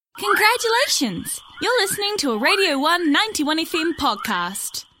Congratulations! You're listening to a Radio 1 91 FM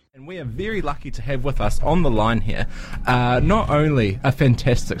podcast. And we are very lucky to have with us on the line here not only a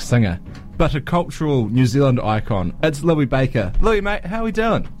fantastic singer, but a cultural New Zealand icon. It's Louis Baker. Louis, mate, how are we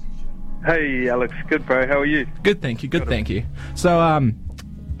doing? Hey, Alex. Good, bro. How are you? Good, thank you. Good, thank you. So,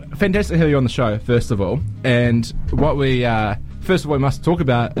 fantastic to have you on the show, first of all. And what we must talk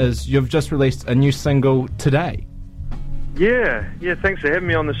about is you've just released a new single today. Yeah. Thanks for having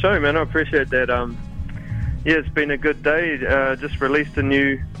me on the show, man. I appreciate that. It's been a good day. Just released a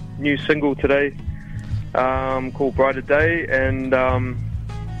new single today called Brighter Day, and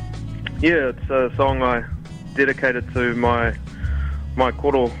it's a song I dedicated to my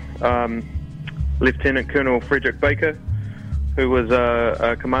koro, Lieutenant Colonel Frederick Baker, who was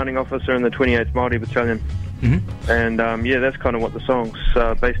a commanding officer in the 28th Māori Battalion. Mm-hmm. And that's kind of what the song's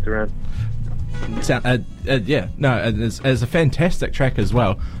based around. It's a fantastic track as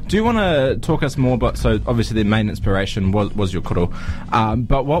well. Do you want to talk us more about, so obviously the main inspiration was your koro,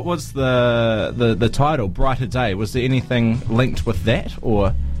 but what was the title, Brighter Day? Was there anything linked with that,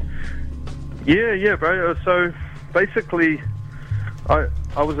 or? Yeah, bro. So basically, I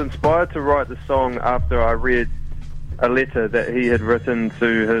was inspired to write the song after I read a letter that he had written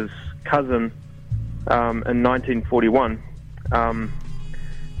to his cousin in 1941.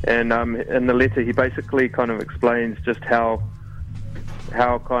 And in the letter, he basically kind of explains just how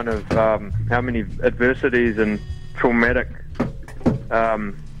many adversities and traumatic,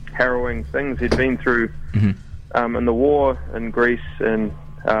 harrowing things he'd been through in the war in Greece and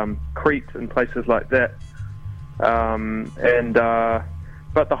Crete and places like that. But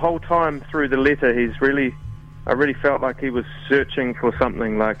the whole time through the letter, I really felt like he was searching for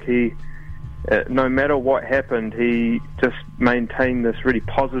something. Like no matter what happened, he just maintained this really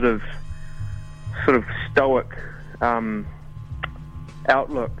positive, sort of stoic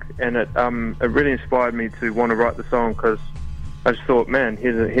outlook, and it really inspired me to want to write the song, because I just thought, man,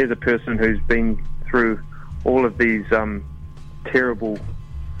 here's a person who's been through all of these terrible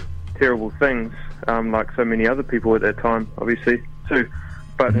things, like so many other people at that time, obviously too,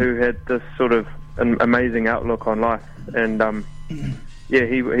 but who had this sort of an amazing outlook on life, and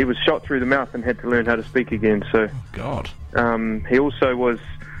he was shot through the mouth and had to learn how to speak again. So, God. He also was,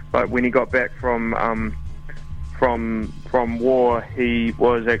 like, when he got back from war, he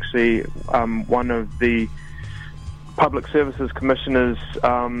was actually one of the public services commissioners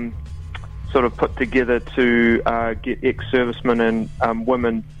sort of put together to get ex-servicemen and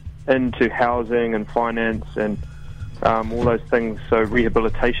women into housing and finance and all those things. So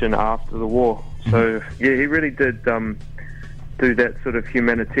rehabilitation after the war. So he really did. Do that sort of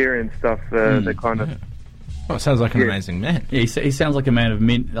humanitarian stuff, the kind of... Well, it sounds like an amazing man. Yeah, he sounds like a man of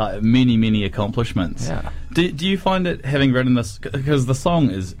many accomplishments. Yeah. Do you find it, having written this, because the song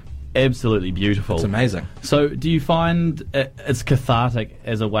is absolutely beautiful. It's amazing. So do you find it's cathartic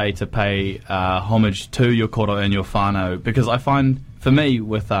as a way to pay homage to your koro and your whānau? Because I find, for me,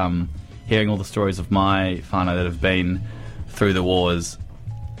 with hearing all the stories of my whānau that have been through the wars,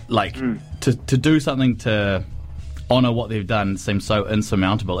 like, to do something to honour what they've done seems so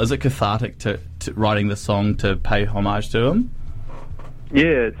insurmountable. Is it cathartic to writing the song to pay homage to them? Yeah,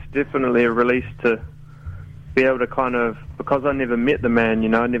 it's definitely a release to be able to kind of, because I never met the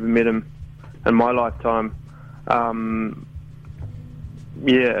man, I never met him in my lifetime.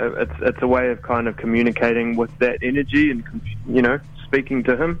 It's a way of kind of communicating with that energy and, speaking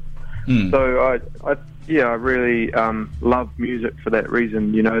to him. So I really love music for that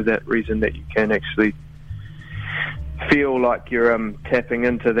reason, that reason that you can actually feel like you're tapping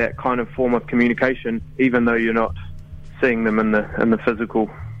into that kind of form of communication, even though you're not seeing them in the physical.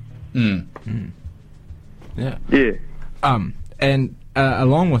 Yeah. And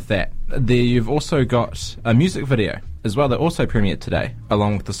along with that, you've also got a music video as well that also premiered today,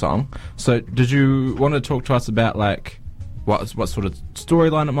 along with the song. So, did you want to talk to us about what sort of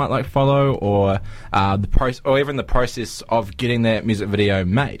storyline it might follow, or the process, or even the process of getting that music video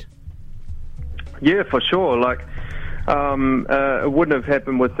made? Yeah, for sure. It wouldn't have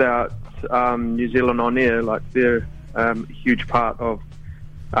happened without New Zealand On Air. They're a huge part of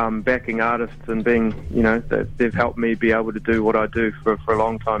backing artists and being, they've helped me be able to do what I do for a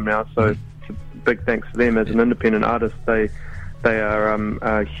long time now. So it's a big thanks to them. As an independent artist, they are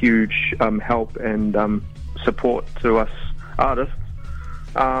a huge help and support to us artists.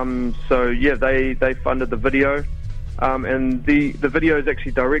 They funded the video, and the video is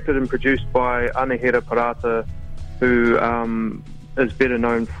actually directed and produced by Anahera Parata, who is better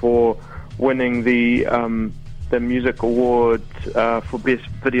known for winning the music award for best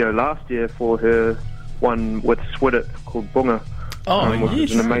video last year for her one with Swidit called Bunga. which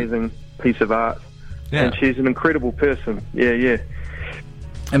yes. is an amazing piece of art. Yeah. And she's an incredible person. Yeah.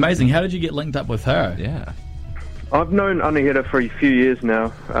 Amazing. How did you get linked up with her? Yeah. I've known Anahera for a few years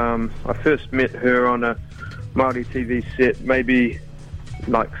now. I first met her on a Māori TV set maybe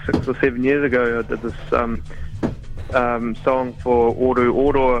like 6 or 7 years ago. I did this song for Oru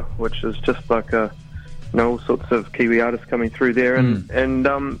Oroa, which is just like all sorts of Kiwi artists coming through there.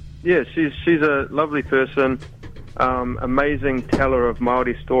 And she's a lovely person, amazing teller of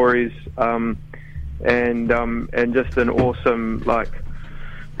Māori stories, and just an awesome,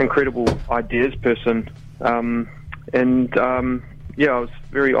 incredible ideas person. I was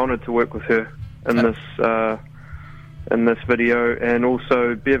very honoured to work with her in this video, and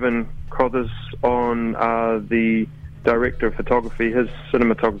also Bevan Crothers on the director of photography. His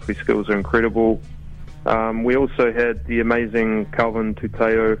cinematography skills are incredible. We also had the amazing Calvin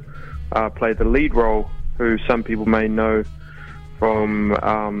Tuteo play the lead role, who some people may know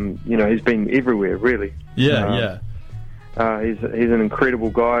from, he's been everywhere, really. Yeah. He's an incredible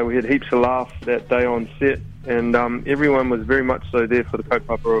guy. We had heaps of laughs that day on set, and everyone was very much so there for the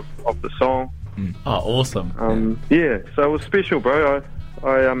kaupapa of the song. Oh, awesome. So it was special, bro.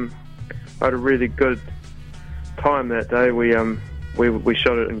 I had a really good time that day. We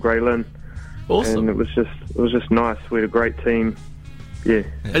shot it in Grey Lynn. Awesome. And it was just nice. We had a great team. Yeah.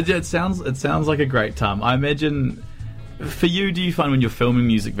 It sounds like a great time. I imagine, for you, do you find when you're filming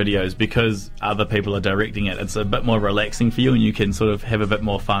music videos, because other people are directing it, it's a bit more relaxing for you and you can sort of have a bit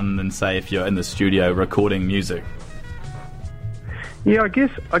more fun than, say, if you're in the studio recording music? Yeah, I guess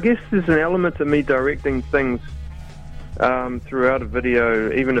there's an element of me directing things throughout a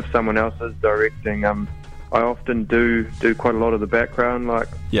video, even if someone else is directing. I often do quite a lot of the background,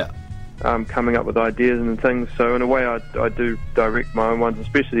 coming up with ideas and things. So in a way, I do direct my own ones,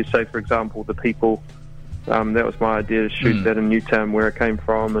 especially, say, for example, The People. That was my idea, to shoot that in Newtown, where I came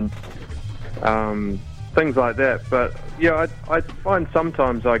from, and things like that. But yeah, I find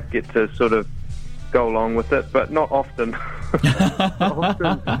sometimes I get to sort of go along with it, but not often.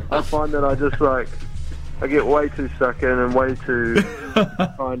 Often I find that I just I get way too stuck in and way too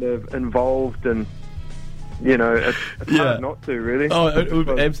kind of involved, and it's hard not to, really. Oh, it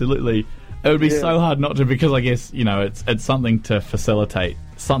would absolutely. It would be so hard not to, because I guess it's something to facilitate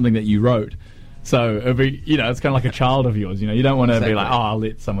something that you wrote. So it'd be, it's kind of like a child of yours. You don't want to be like, oh, I'll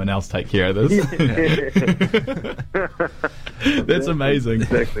let someone else take care of this. That's amazing.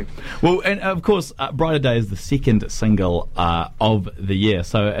 Exactly. Well, and of course, Brighter Day is the second single of the year.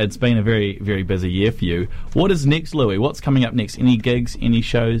 So it's been a very, very busy year for you. What is next, Louis? What's coming up next? Any gigs? Any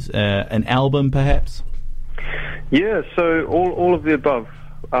shows? An album, perhaps? Yeah. So all of the above.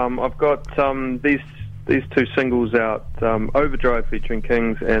 I've got these two singles out: Overdrive featuring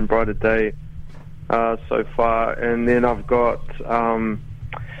Kings and Brighter Day. So far, and then I've got a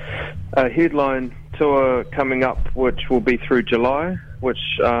headline tour coming up, which will be through July, which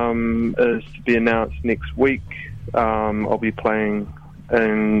is to be announced next week. I'll be playing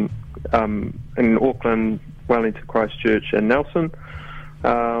in Auckland, Wellington, Christchurch, and Nelson.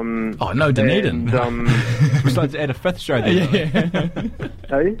 Dunedin. We're starting to add a fifth show there.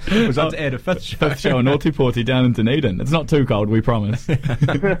 Hey? We're starting to add a fifth show in Ōtepoti down in Dunedin. It's not too cold, we promise.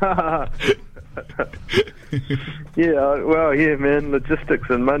 Man, logistics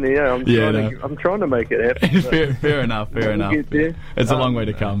and money. I'm trying to make it happen. fair enough. It's a long way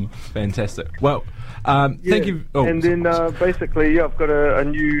to come. Fantastic. Well, thank you. And then basically, I've got a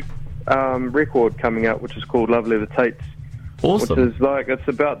new record coming out, which is called Love Levitates. Awesome. Which is it's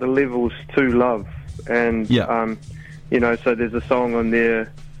about the levels to love, and so there's a song on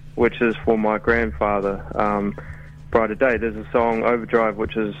there which is for my grandfather. Brighter Day. There's a song, Overdrive,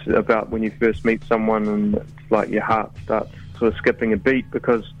 which is about when you first meet someone and it's like your heart starts sort of skipping a beat,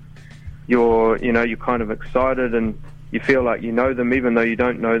 because you're kind of excited and you feel like you know them, even though you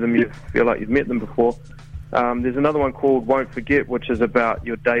don't know them. You feel like you've met them before. There's another one called Won't Forget, which is about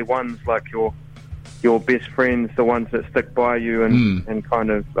your day ones, like your best friends, the ones that stick by you, and kind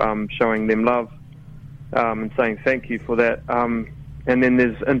of showing them love and saying thank you for that. And then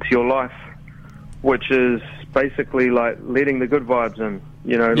there's Into Your Life, which is basically like letting the good vibes in,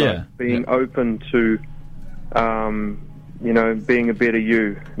 being open to, being a better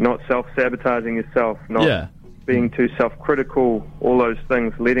you, not self-sabotaging yourself, not being too self-critical, all those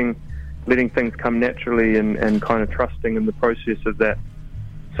things, letting things come naturally and kind of trusting in the process of that.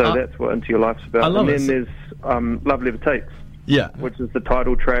 So that's what Into Your Life's about. And then there's Love Levitates, which is the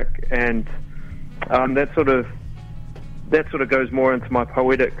title track, and that sort of goes more into my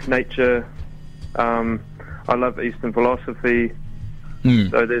poetic nature. I love Eastern philosophy,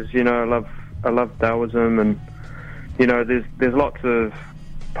 so there's I love Taoism, and there's lots of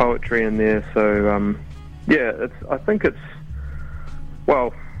poetry in there. So I think it's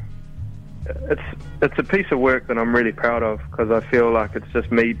a piece of work that I'm really proud of, because I feel like it's just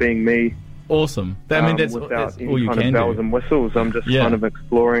me being me. Awesome. That's without all any you kind can of bells do. and whistles. I'm just kind of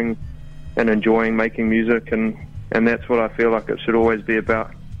exploring and enjoying making music, and that's what I feel like it should always be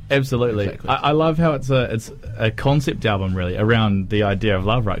about. Absolutely. Exactly. I love how it's a concept album, really, around the idea of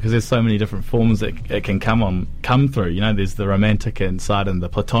love, right? Because there's so many different forms that it can come through. There's the romantic side and the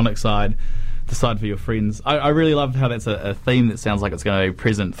platonic side, the side for your friends. I really love how that's a theme that sounds like it's going to be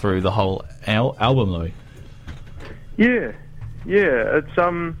present through the whole album, Louis. Yeah. It's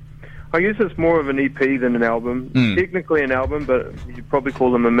I guess it's more of an EP than an album. Technically an album, but you'd probably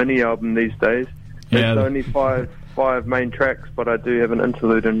call them a mini album these days. Yeah. It's only five main tracks, but I do have an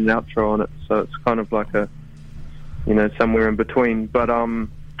interlude and an outro on it, so it's kind of like a, somewhere in between. But I'm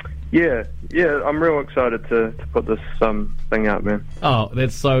real excited to put this thing out, man. Oh,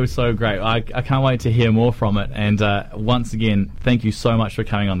 that's so great. I can't wait to hear more from it. And once again, thank you so much for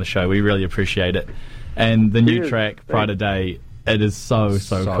coming on the show. We really appreciate it. And the new track, Pride of Day, it is so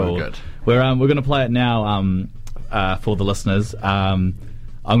cool. Good. We're going to play it now for the listeners.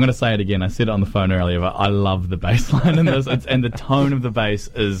 I'm going to say it again. I said it on the phone earlier, but I love the bass line in this. And the tone of the bass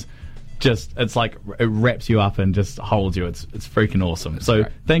is just, it's like it wraps you up and just holds you. It's freaking awesome. So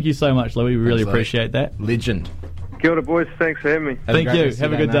thank you so much, Louis. We really appreciate that. Legend. Kia ora, boys. Thanks for having me. Thank you.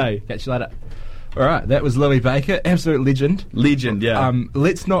 Have a good day. Catch you later. All right, that was Louis Baker, absolute legend. Legend, yeah.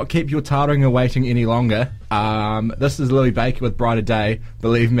 Let's not keep your tarring waiting any longer. This is Louis Baker with Brighter Day.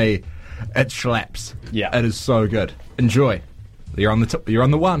 Believe me, it slaps. Yeah, it is so good. Enjoy. You're on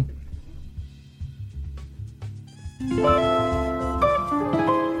the one.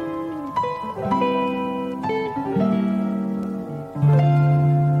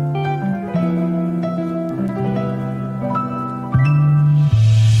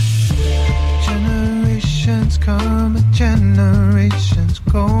 Generations come and generations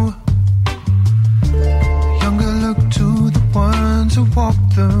go. Younger look to the ones who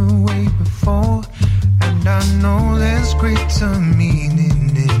walked the way before. And I know there's greater meaning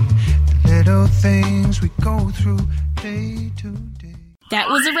in the little things we go through day to day. That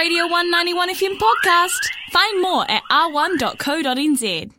was a Radio 191 FM podcast. Find more at r1.co.nz.